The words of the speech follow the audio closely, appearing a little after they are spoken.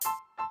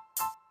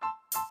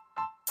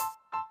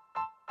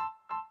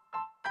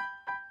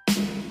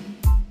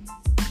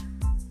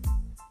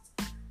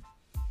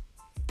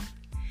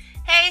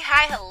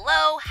Hi,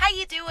 hello, how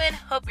you doing?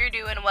 Hope you're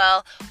doing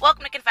well.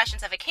 Welcome to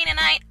Confessions of a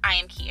Canaanite. I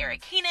am Kiara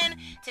Canaan.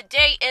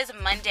 Today is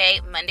Monday.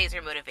 Mondays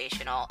are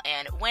motivational.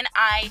 And when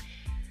I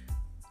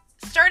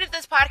started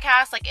this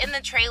podcast, in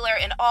the trailer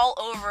and all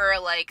over,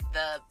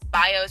 the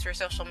bios for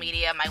social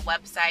media, my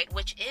website,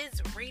 which is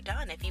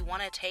redone if you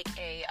want to take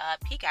a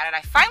peek at it.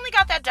 I finally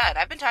got that done.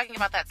 I've been talking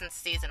about that since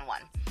season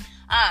 1.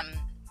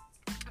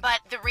 But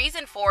the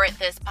reason for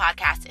this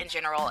podcast in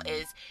general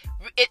is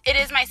it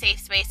is my safe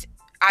space.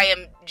 I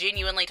am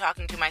genuinely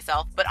talking to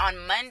myself, but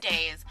on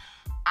Mondays,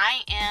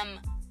 I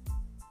am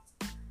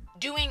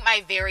doing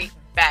my very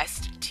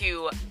best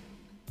to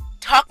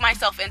talk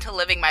myself into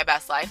living my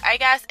best life, I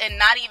guess, and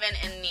not even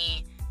in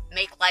the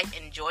make life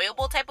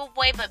enjoyable type of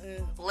way, but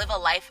live a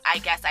life I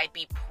guess I'd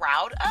be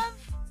proud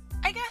of,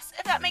 I guess,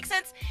 if that makes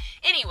sense.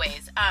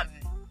 Anyways,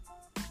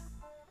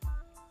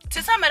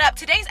 to sum it up,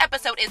 today's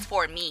episode is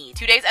for me.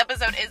 Today's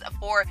episode is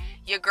for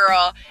your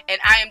girl, and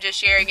I am just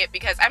sharing it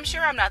because I'm sure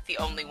I'm not the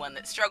only one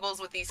that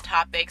struggles with these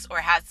topics or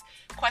has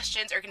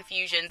questions or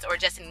confusions or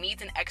just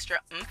needs an extra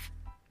oomph.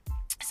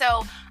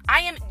 So I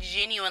am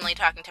genuinely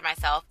talking to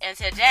myself, and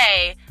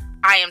today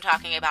I am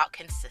talking about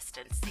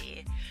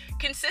consistency.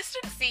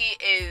 Consistency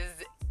is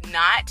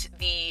not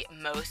the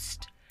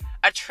most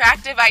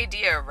attractive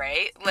idea,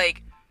 right?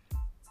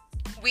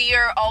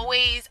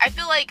 I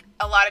feel like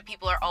a lot of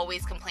people are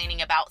always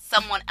complaining about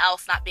someone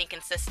else not being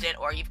consistent,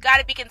 or you've got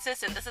to be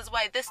consistent. This is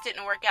why this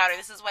didn't work out, or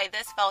this is why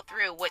this fell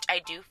through, which I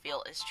do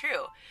feel is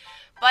true.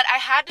 But I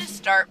had to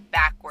start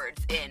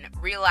backwards and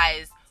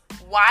realize,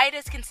 why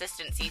does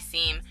consistency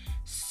seem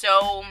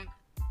so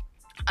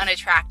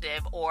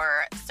unattractive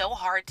or so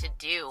hard to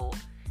do?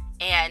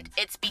 And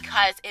it's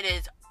because it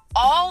is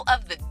all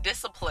of the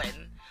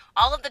discipline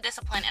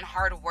and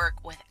hard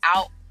work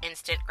without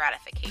instant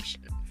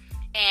gratification.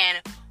 And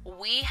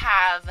we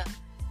have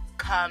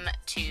come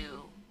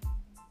to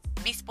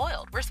be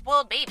spoiled. We're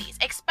spoiled babies,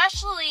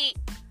 especially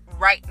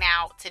right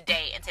now,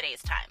 today, in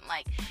today's time.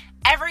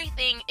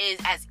 Everything is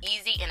as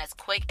easy and as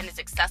quick and as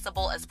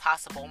accessible as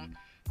possible.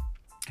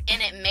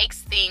 And it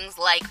makes things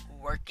like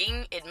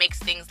working, it makes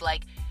things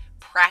like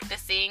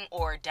practicing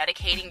or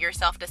dedicating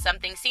yourself to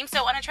something seem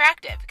so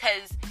unattractive,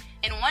 because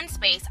in one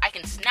space, I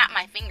can snap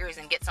my fingers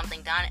and get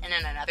something done, and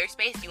in another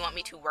space, you want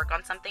me to work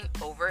on something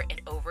over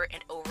and over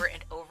and over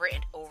and over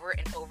and over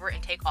and over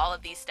and take all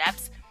of these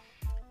steps?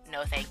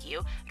 No, thank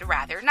you. I'd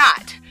rather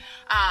not.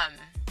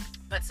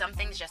 But some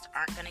things just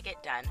aren't going to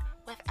get done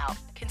without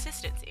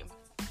consistency.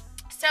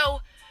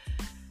 So,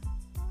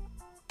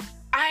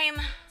 I'm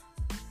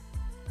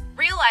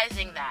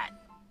realizing that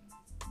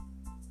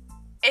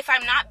if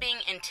I'm not being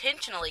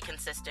intentionally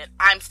consistent,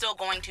 I'm still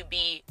going to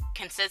be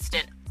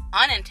consistent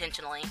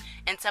unintentionally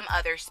in some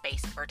other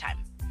space or time.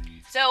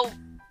 So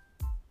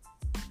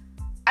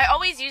I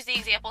always use the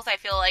examples, I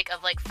feel like,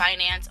 of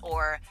finance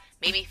or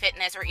maybe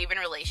fitness or even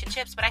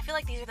relationships, but I feel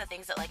like these are the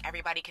things that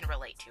everybody can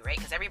relate to, right?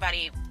 Because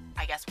everybody,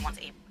 I guess, wants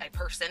a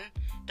person,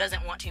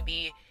 doesn't want to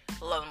be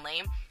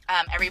lonely.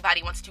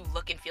 Everybody wants to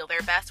look and feel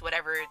their best,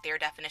 whatever their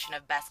definition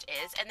of best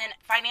is. And then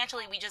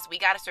financially, we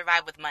got to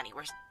survive with money.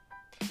 We're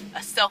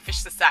a selfish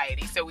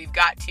society, so we've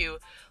got to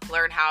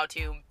learn how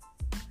to,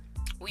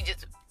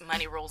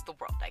 money rules the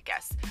world, I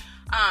guess.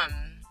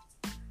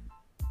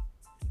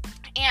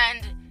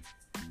 And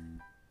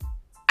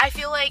I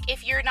feel like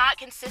if you're not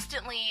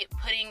consistently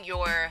putting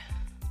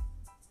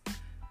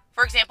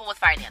for example, with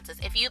finances,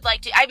 if you'd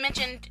like to, I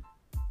mentioned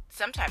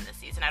sometime this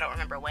season, I don't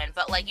remember when,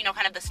 but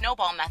kind of the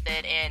snowball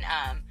method and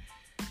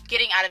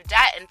getting out of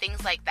debt and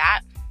things like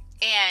that.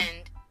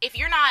 And if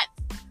you're not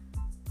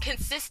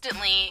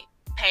consistently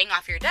paying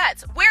off your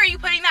debts, where are you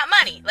putting that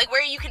money?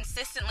 Where are you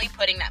consistently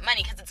putting that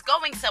money? Because it's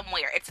going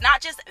somewhere. It's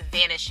not just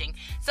vanishing.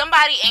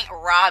 Somebody ain't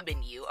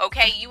robbing you,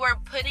 okay? You are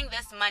putting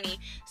this money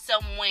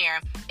somewhere,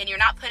 and you're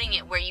not putting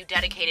it where you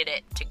dedicated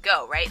it to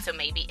go, right? So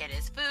maybe it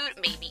is food,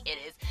 maybe it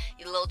is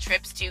little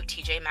trips to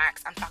TJ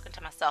Maxx. I'm talking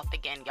to myself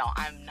again, y'all.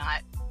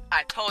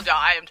 I told y'all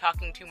I am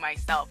talking to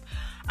myself.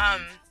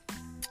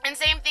 And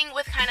same thing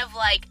with kind of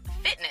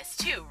fitness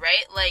too,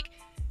 right?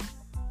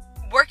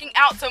 Working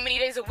out so many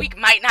days a week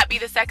might not be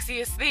the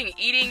sexiest thing.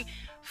 Eating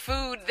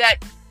food that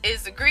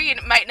is green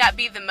might not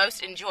be the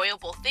most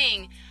enjoyable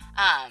thing.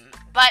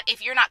 But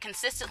if you're not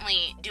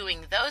consistently doing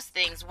those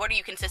things, what are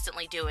you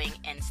consistently doing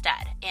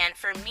instead? And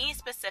for me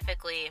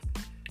specifically,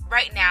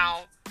 right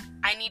now,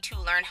 I need to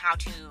learn how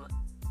to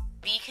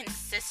be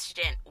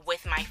consistent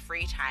with my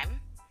free time.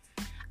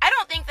 I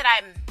don't think that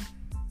I'm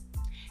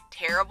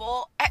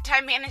terrible at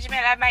time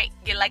management. I might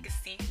get a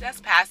C, that's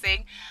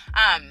passing.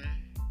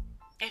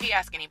 If you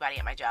ask anybody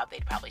at my job,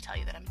 they'd probably tell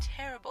you that I'm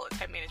terrible at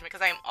time management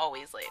because I am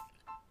always late.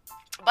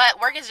 But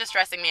work is just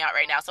stressing me out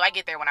right now, so I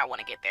get there when I want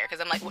to get there because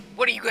I'm like,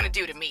 what are you going to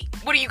do to me?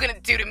 What are you going to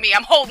do to me?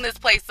 I'm holding this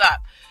place up.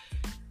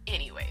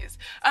 Anyways,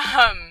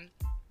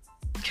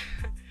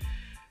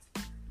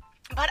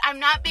 but I'm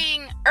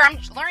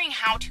learning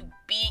how to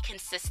be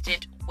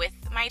consistent with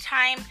my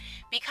time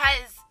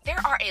because there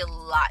are a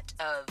lot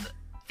of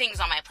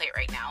things on my plate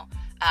right now.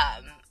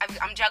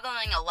 I'm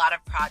juggling a lot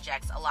of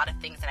projects, a lot of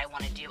things that I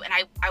want to do, and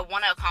I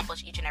want to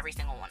accomplish each and every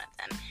single one of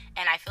them,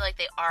 and I feel like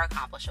they are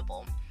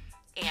accomplishable,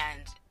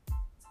 and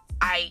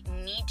I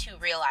need to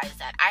realize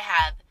that I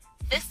have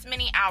this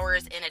many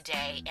hours in a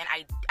day, and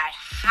I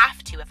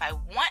have to, if I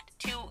want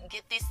to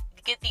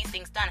get these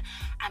things done,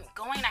 I'm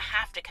going to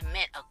have to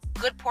commit a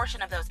good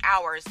portion of those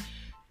hours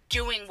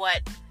doing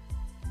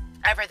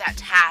whatever that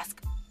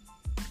task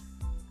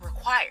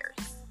requires.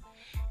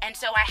 And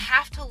so I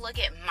have to look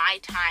at my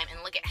time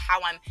and look at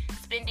how I'm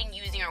spending,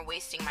 using, or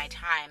wasting my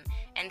time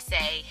and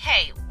say,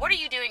 hey, what are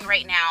you doing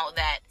right now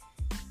that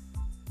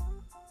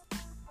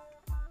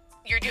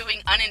you're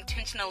doing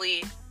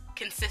unintentionally,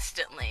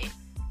 consistently?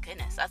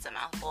 Goodness, that's a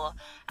mouthful.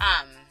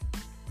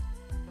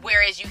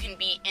 Whereas you can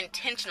be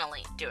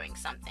intentionally doing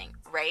something,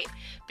 right?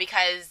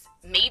 Because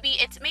maybe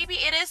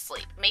it is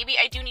sleep. Maybe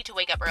I do need to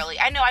wake up early.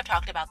 I know I've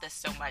talked about this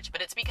so much,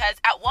 but it's because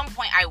at one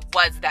point I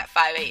was that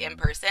 5 a.m.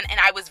 person, and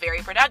I was very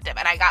productive,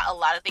 and I got a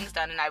lot of things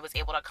done, and I was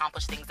able to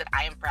accomplish things that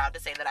I am proud to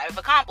say that I have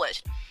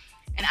accomplished.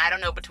 And I don't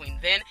know, between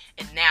then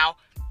and now,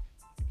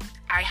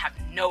 I have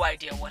no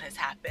idea what has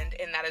happened.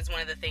 And that is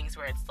one of the things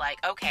where it's like,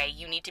 okay,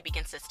 you need to be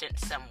consistent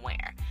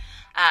somewhere.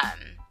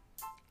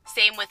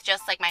 Same with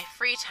just like my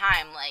free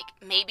time. Like,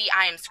 maybe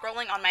I am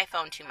scrolling on my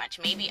phone too much.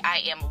 Maybe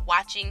I am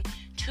watching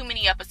too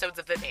many episodes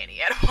of The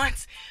Nanny at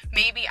once.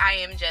 Maybe I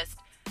am just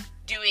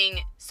doing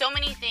so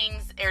many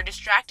things or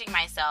distracting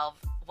myself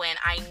when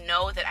I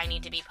know that I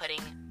need to be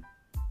putting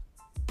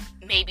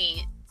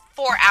maybe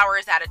 4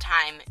 hours at a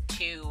time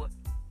to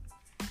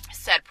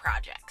said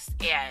projects.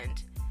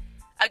 And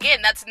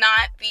again, that's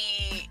not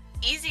the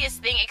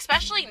easiest thing,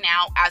 especially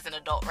now as an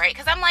adult, right?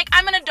 Because I'm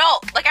an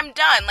adult. Like, I'm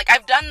done. Like,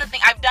 I've done the thing.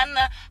 I've done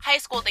the high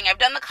school thing. I've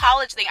done the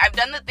college thing. I've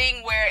done the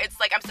thing where it's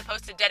like I'm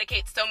supposed to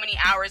dedicate so many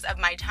hours of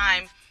my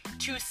time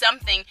to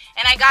something.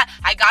 And I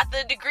got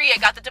the degree. I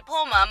got the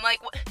diploma. I'm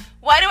like,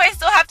 why do I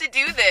still have to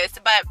do this?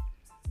 But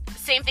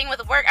same thing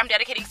with work. I'm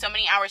dedicating so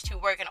many hours to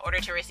work in order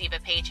to receive a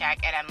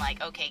paycheck. And I'm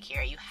like, okay,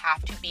 Kira, you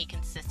have to be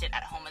consistent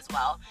at home as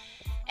well.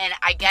 And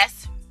I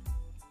guess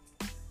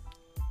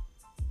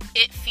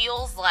it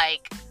feels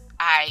like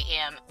I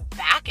am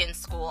back in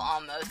school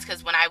almost,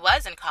 because when I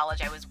was in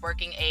college, I was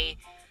working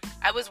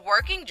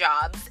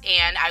jobs,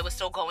 and I was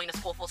still going to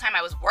school full time.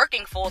 I was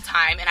working full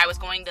time, and I was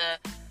going to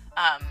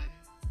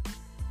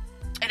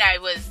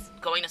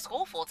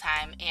school full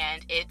time,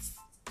 and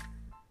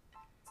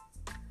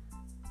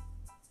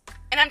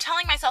I'm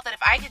telling myself that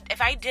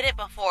if I did it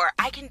before,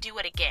 I can do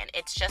it again.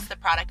 It's just the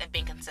product of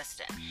being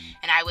consistent.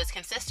 And I was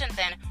consistent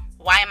then.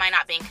 Why am I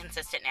not being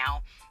consistent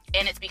now?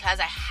 And it's because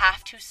I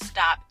have to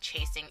stop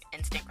chasing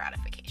instant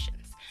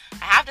gratifications.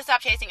 I have to stop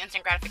chasing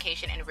instant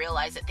gratification and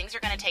realize that things are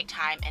going to take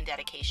time and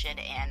dedication.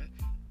 And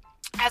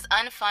as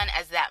unfun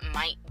as that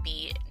might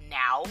be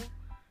now,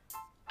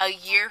 a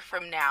year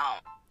from now,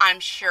 I'm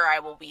sure I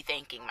will be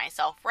thanking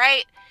myself,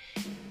 right?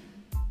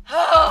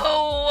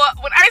 Oh,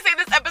 when I say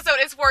this episode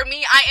is for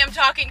me, I am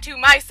talking to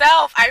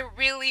myself. I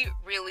really,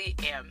 really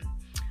am.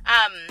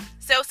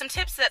 So some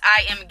tips that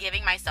I am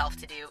giving myself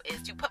to do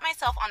is to put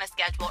myself on a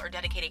schedule or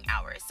dedicating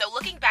hours. So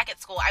looking back at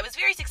school, I was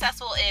very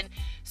successful in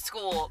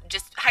school,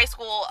 just high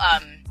school,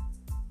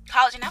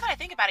 college. And now that I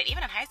think about it,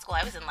 even in high school,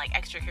 I was in like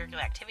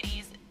extracurricular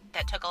activities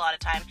that took a lot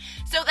of time.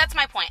 So that's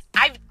my point.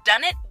 I've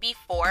done it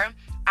before.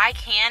 I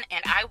can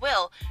and I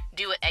will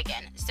do it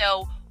again.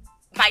 So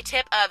my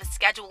tip of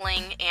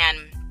scheduling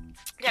and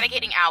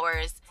dedicating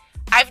hours,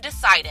 I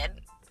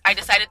decided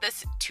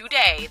this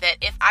today, that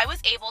if I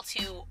was able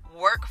to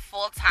work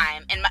full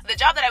time, and the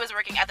job that I was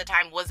working at the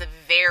time was a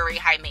very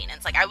high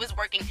maintenance. Like, I was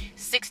working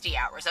 60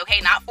 hours, okay?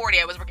 Not 40.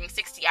 I was working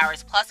 60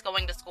 hours plus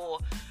going to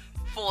school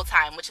full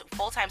time, which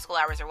full-time school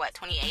hours are what,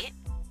 28,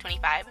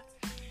 25?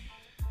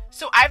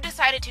 So I've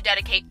decided to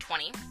dedicate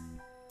 20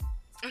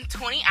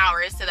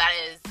 hours. So that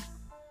is,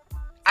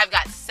 I've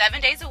got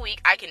 7 days a week.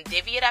 I can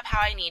divvy it up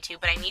how I need to,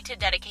 but I need to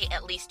dedicate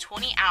at least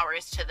 20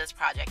 hours to this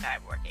project that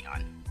I'm working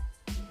on.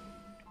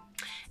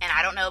 And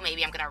I don't know,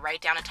 maybe I'm going to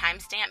write down a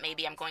timestamp.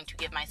 Maybe I'm going to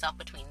give myself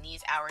between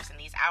these hours and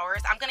these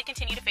hours. I'm going to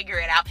continue to figure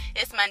it out.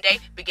 It's Monday,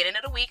 beginning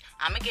of the week.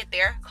 I'm going to get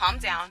there. Calm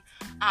down.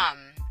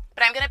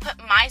 But I'm going to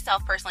put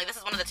myself personally, this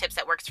is one of the tips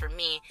that works for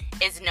me,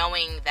 is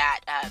knowing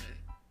that,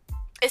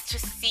 is to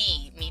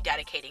see me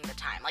dedicating the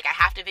time. Like, I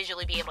have to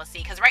visually be able to see,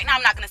 because right now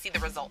I'm not going to see the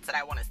results that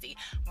I want to see.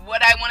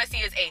 What I want to see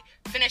is a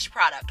finished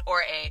product,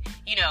 or I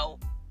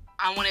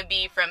want to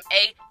be from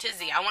A to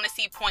Z. I want to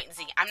see point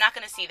Z. I'm not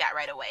going to see that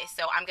right away.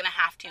 So I'm going to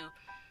have to,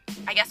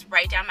 I guess,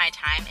 write down my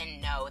time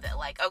and know that,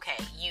 like, okay,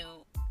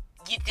 you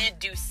did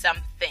do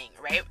something,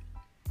 right?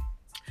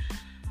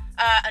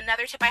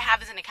 Another tip I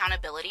have is an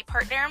accountability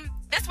partner.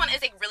 This one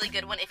is a really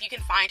good one if you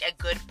can find a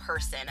good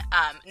person.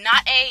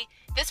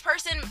 This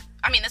person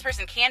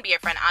can be a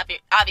friend,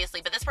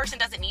 obviously, but this person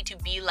doesn't need to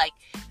be like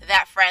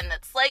that friend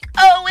that's like,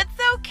 oh, it's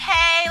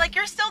okay, like,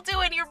 you're still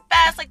doing your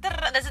best, like,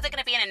 this isn't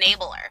going to be an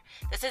enabler.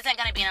 This isn't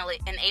going to be an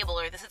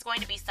enabler. This is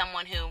going to be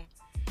someone who,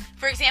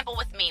 For example,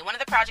 with me, one of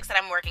the projects that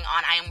I'm working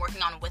on, I am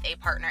working on with a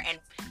partner, and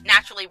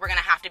naturally we're going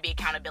to have to be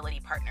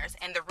accountability partners.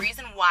 And the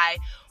reason why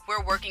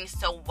we're working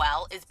so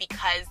well is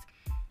because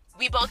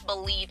we both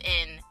believe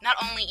in not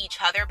only each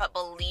other, but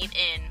believe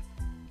in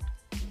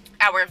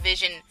our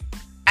vision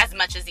as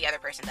much as the other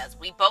person does.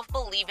 We both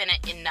believe in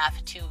it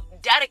enough to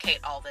dedicate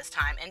all this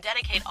time and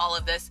dedicate all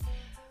of this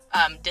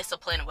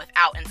discipline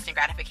without instant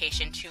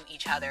gratification to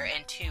each other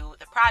and to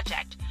the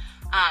project.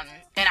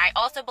 And I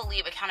also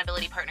believe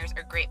accountability partners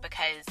are great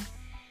because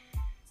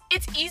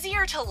it's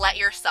easier to let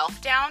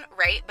yourself down,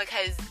 right?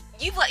 Because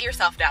you've let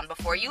yourself down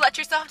before. You let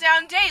yourself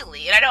down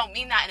daily. And I don't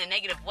mean that in a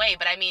negative way,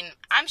 but I mean,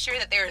 I'm sure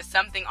that there is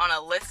something on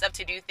a list of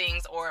to-do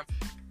things or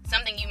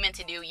something you meant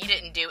to do, you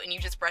didn't do, and you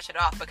just brush it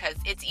off because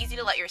it's easy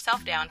to let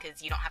yourself down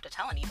because you don't have to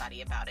tell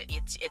anybody about it.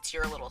 It's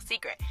your little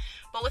secret.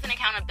 But with an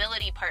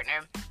accountability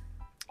partner,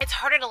 it's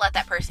harder to let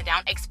that person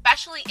down,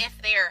 especially if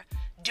they're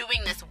doing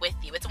this with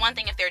you. It's one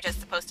thing if they're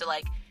just supposed to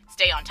like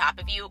stay on top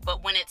of you,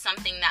 but when it's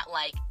something that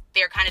like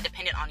they're kind of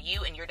dependent on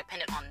you and you're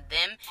dependent on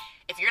them,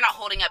 if you're not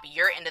holding up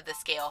your end of the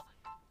scale,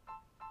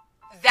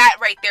 that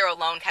right there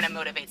alone kind of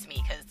motivates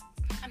me because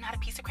I'm not a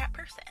piece of crap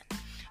person.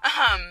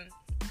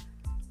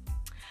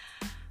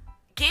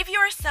 Give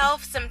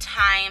yourself some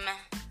time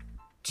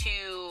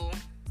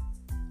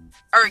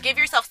or give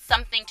yourself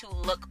something to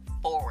look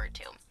forward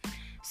to.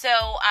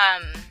 So,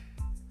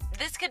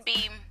 this could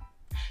be,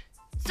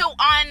 so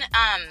on,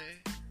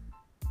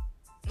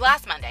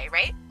 last Monday,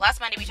 right?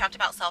 Last Monday we talked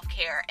about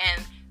self-care,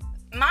 and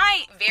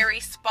my very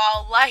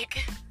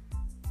spa-like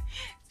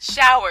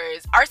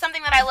showers are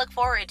something that I look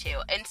forward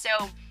to. And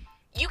so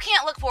you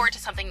can't look forward to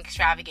something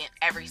extravagant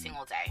every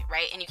single day,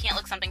 right? And you can't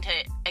look something to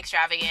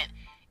extravagant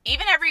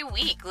even every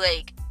week,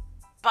 like,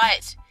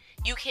 but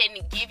you can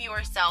give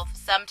yourself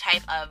some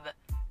type of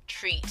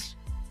treat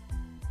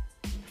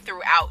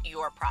throughout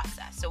your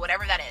process. So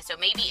whatever that is. So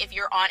maybe if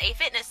you're on a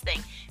fitness thing,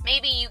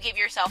 maybe you give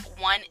yourself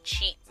one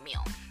cheat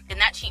meal. And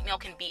that cheat meal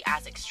can be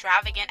as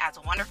extravagant, as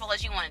wonderful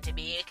as you want it to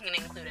be. It can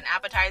include an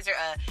appetizer,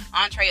 an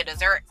entree, a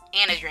dessert,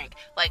 and a drink.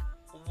 Like,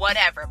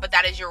 whatever. But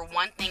that is your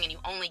one thing, and you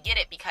only get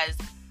it because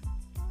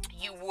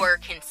you were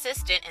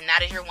consistent, and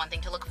that is your one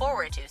thing to look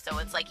forward to. So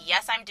it's like,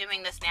 yes, I'm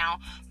doing this now,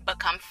 but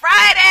come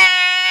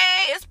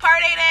Friday, it's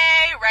party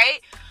day, right?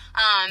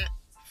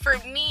 For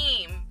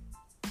me,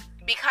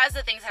 because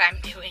the things that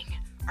I'm doing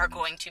are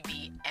going to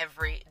be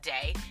every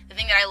day, the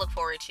thing that I look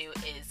forward to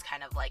is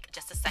kind of like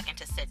just a second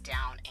to sit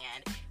down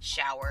and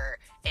shower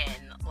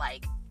and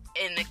like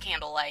in the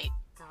candlelight,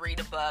 read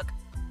a book,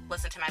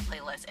 listen to my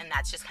playlist, and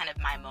that's just kind of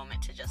my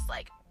moment to just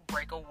like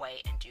break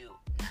away and do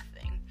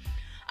nothing.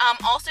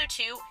 Also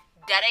to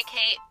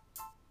dedicate,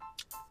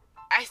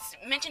 I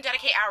mentioned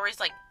dedicate hours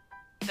like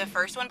the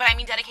first one, but I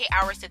mean dedicate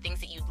hours to things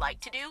that you'd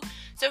like to do.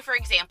 So for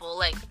example,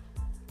 like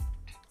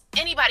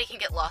anybody can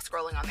get lost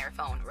scrolling on their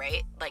phone,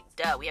 right? Like,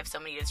 duh, we have so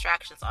many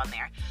distractions on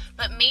there.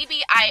 But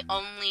maybe I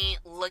only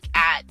look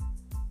at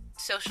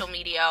social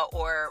media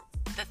or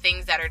the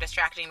things that are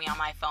distracting me on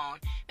my phone.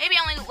 Maybe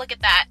I only look at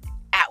that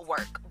at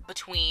work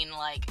between,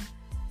 like,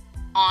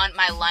 on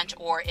my lunch,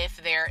 or if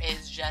there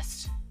is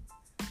just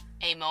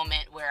a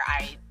moment where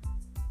I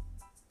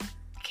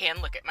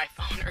can look at my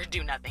phone or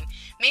do nothing.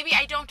 Maybe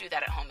I don't do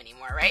that at home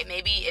anymore, right?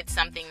 Maybe it's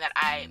something that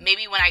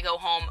maybe when I go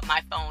home,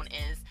 my phone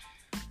is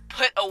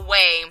put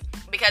away,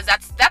 because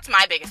that's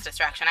my biggest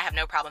distraction. I have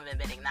no problem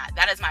admitting that.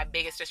 That is my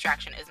biggest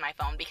distraction, is my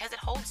phone, because it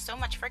holds so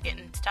much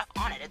freaking stuff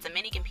on it. It's a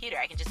mini computer.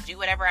 I can just do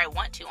whatever I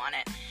want to on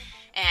it.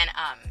 And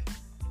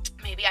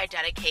maybe I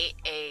dedicate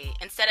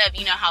instead of,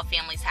 you know how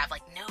families have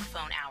like no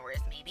phone hours,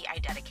 maybe I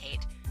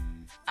dedicate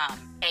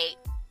a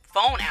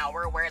phone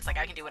hour where it's like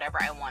I can do whatever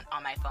I want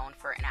on my phone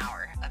for an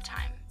hour of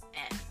time,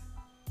 and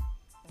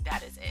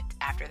that is it.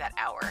 After that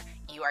hour,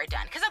 you are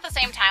done. Because at the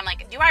same time,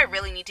 like, do I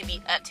really need to be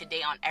up to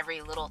date on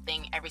every little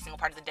thing, every single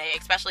part of the day,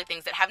 especially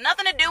things that have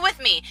nothing to do with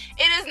me?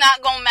 It is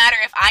not going to matter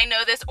if I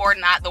know this or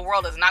not. The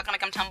world is not going to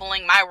come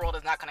tumbling. My world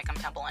is not going to come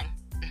tumbling.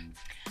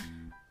 I'm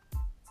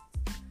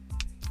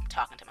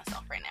talking to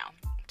myself right now.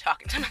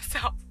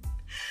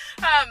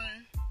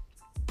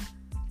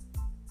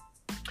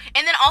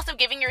 And then also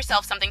giving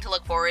yourself something to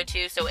look forward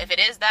to. So if it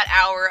is that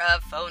hour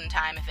of phone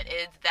time, if it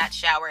is that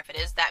shower, if it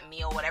is that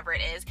meal, whatever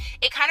it is,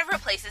 it kind of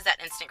replaces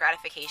that instant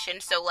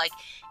gratification. So like,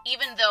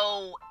 even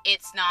though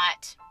it's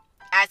not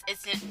as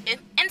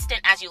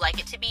instant as you like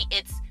it to be,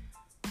 it's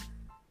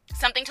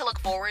something to look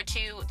forward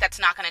to that's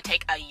not going to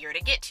take a year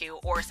to get to,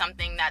 or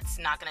something that's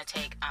not going to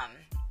take,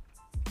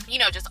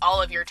 just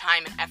all of your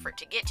time and effort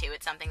to get to.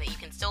 It's something that you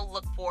can still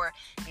look for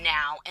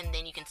now, and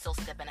then you can still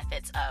see the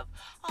benefits of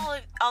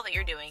all that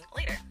you're doing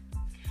later.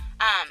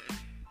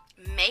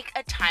 Make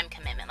a time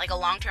commitment, like a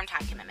long-term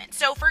time commitment.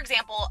 So, for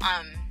example,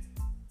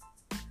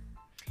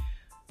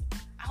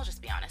 I'll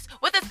just be honest.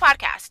 With this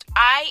podcast,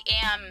 I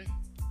am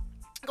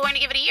going to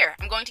give it a year.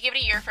 I'm going to give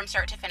it a year from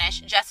start to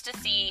finish, just to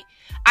see.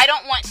 I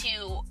don't want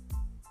to,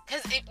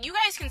 because you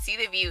guys can see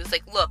the views.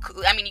 Like, look,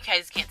 I mean, you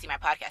guys can't see my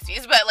podcast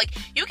views, but like,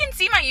 you can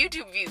see my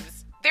YouTube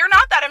views. They're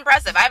not that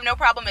impressive. I have no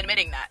problem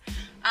admitting that.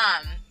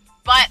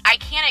 But I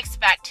can't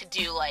expect to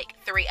do like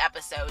 3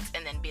 episodes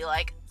and then be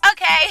like,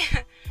 okay,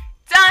 done,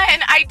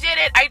 I did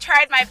it, I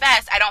tried my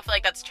best. I don't feel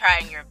like that's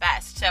trying your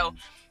best. So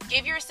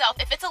give yourself,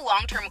 if it's a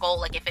long-term goal,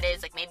 like if it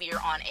is, like maybe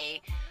you're on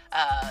a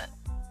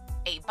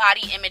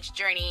body image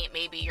journey,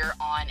 maybe you're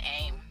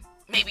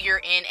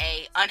in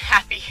a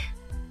unhappy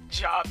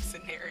job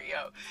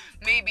scenario,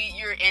 maybe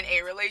you're in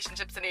a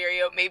relationship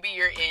scenario, maybe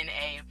you're in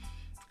a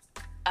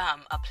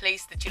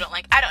place that you don't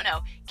like. I don't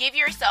know. Give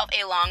yourself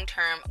a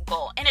long-term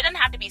goal. And it doesn't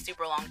have to be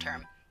super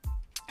long-term.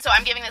 So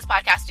I'm giving this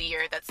podcast a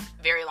year. That's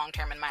very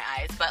long-term in my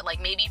eyes. But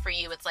like maybe for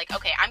you, it's like,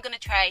 okay, I'm going to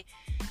try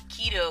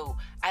keto.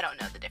 I don't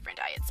know the different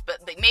diets.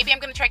 But maybe I'm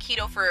going to try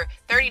keto for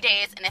 30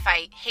 days. And if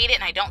I hate it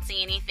and I don't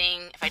see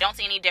anything, if I don't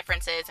see any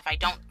differences, if I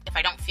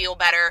don't feel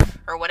better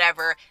or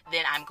whatever,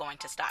 then I'm going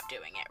to stop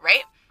doing it,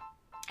 right?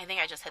 I think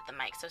I just hit the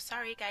mic. So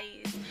sorry,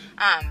 guys.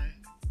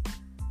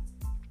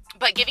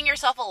 But giving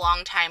yourself a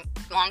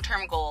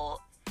long-term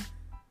goal,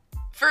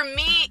 for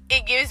me,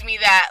 it gives me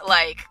that,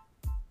 like,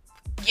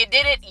 you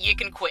did it, you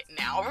can quit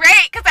now,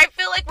 right? Because I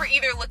feel like we're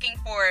either looking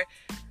for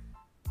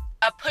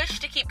a push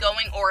to keep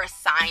going or a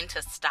sign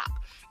to stop.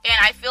 And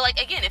I feel like,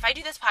 again, if I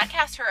do this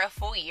podcast for a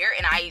full year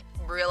and I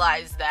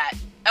realize that,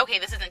 okay,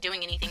 this isn't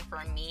doing anything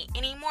for me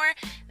anymore,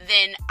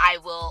 then I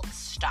will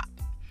stop.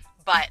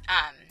 But,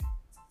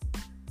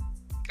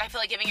 I feel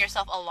like giving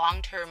yourself a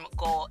long-term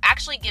goal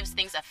actually gives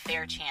things a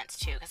fair chance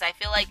too, because I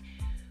feel like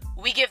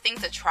we give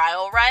things a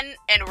trial run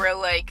and we're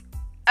like,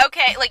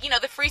 okay, like, you know,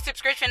 the free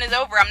subscription is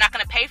over, I'm not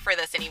going to pay for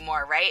this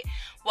anymore, right?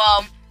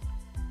 Well,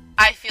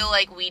 I feel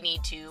like we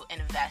need to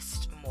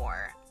invest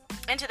more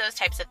into those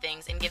types of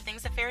things and give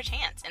things a fair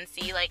chance and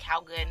see like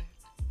how good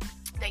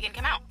they can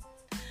come out.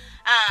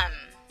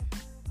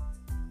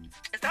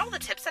 Is that all the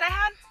tips that I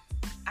had?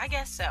 I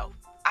guess so.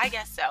 I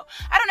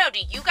don't know. Do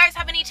you guys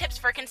have any tips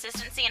for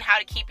consistency and how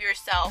to keep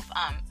yourself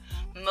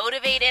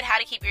motivated? How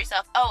to keep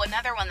yourself... Oh,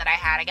 another one that I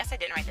had, I guess I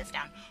didn't write this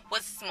down,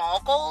 was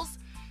small goals.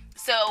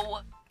 So,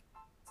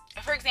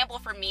 for example,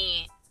 for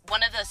me,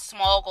 one of the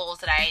small goals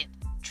that I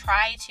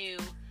try to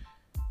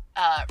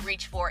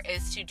reach for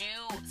is to do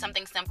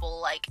something simple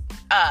like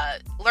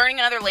learning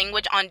another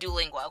language on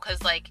Duolingo.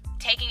 Because, like,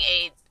 taking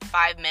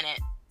 5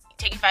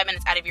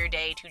 minutes out of your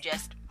day to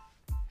just,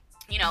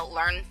 you know,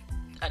 learn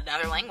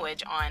another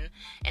language on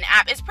an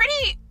app is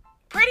pretty,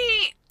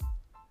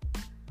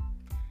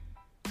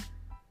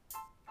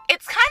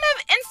 it's kind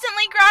of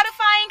instantly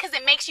gratifying because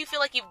it makes you feel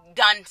like you've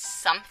done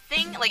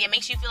something. Like, it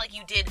makes you feel like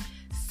you did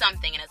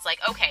something, and it's like,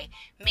 okay,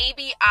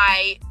 maybe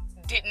I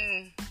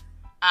didn't,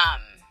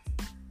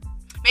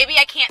 maybe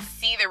I can't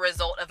see the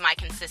result of my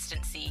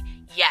consistency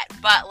yet,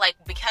 but like,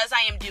 because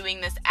I am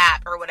doing this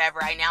app or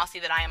whatever, I now see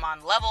that I am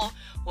on level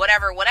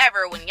whatever,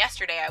 when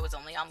yesterday I was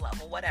only on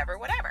level whatever.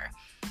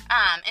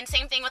 And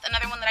same thing with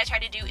another one that I try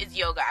to do is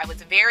yoga. I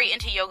was very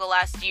into yoga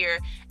last year,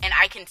 and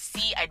I can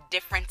see a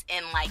difference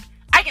in, like,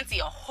 I can see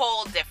a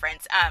whole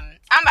difference. I'm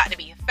about to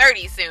be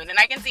 30 soon, and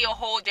I can see a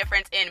whole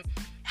difference in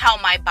how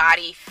my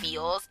body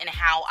feels and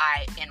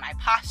in my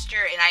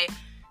posture, and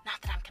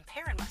not that I'm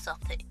comparing myself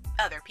to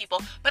other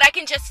people, but I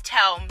can just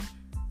tell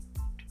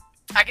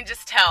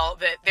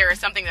that there is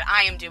something that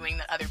I am doing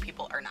that other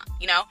people are not,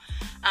 you know?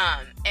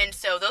 And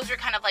so those are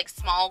kind of like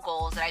small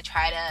goals that I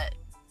try to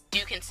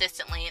do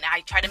consistently, and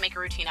I try to make a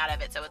routine out of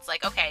it. So it's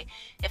like, okay,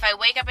 if I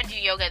wake up and do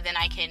yoga, then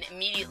I can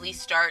immediately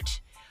start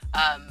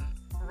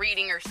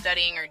reading or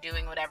studying or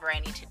doing whatever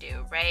I need to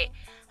do, right?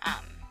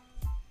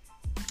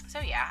 So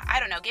yeah, I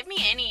don't know. Give me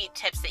any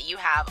tips that you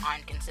have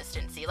on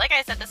consistency. Like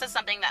I said, this is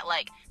something that,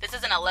 like, this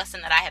isn't a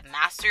lesson that I have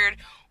mastered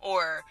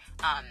or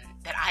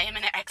that I am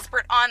an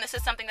expert on. This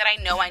is something that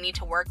I know I need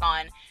to work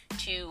on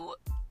to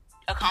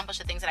accomplish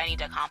the things that I need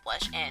to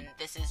accomplish. And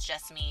this is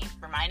just me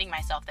reminding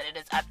myself that it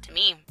is up to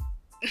me.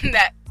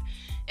 That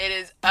it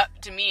is up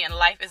to me, and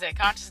life is a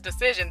conscious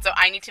decision. So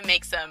I need to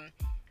make some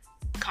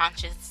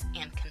conscious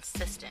and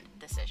consistent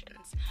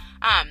decisions.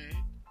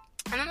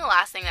 And then the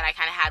last thing that I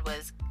kind of had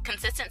was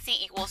consistency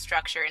equals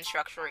structure and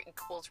structure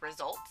equals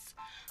results.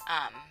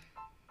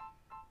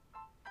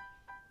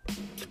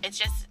 It's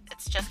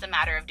just a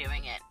matter of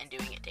doing it and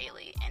doing it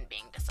daily and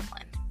being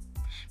disciplined.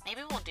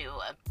 Maybe we'll do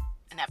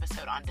an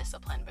episode on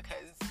discipline,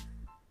 because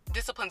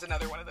discipline's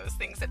another one of those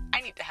things that I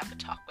need to have a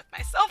talk with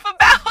myself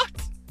about.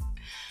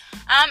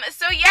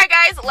 So yeah,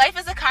 guys, life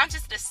is a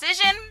conscious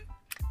decision.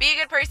 Be a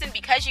good person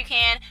because you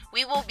can.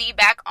 We will be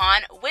back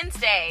on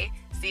Wednesday.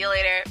 See you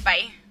later.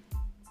 Bye.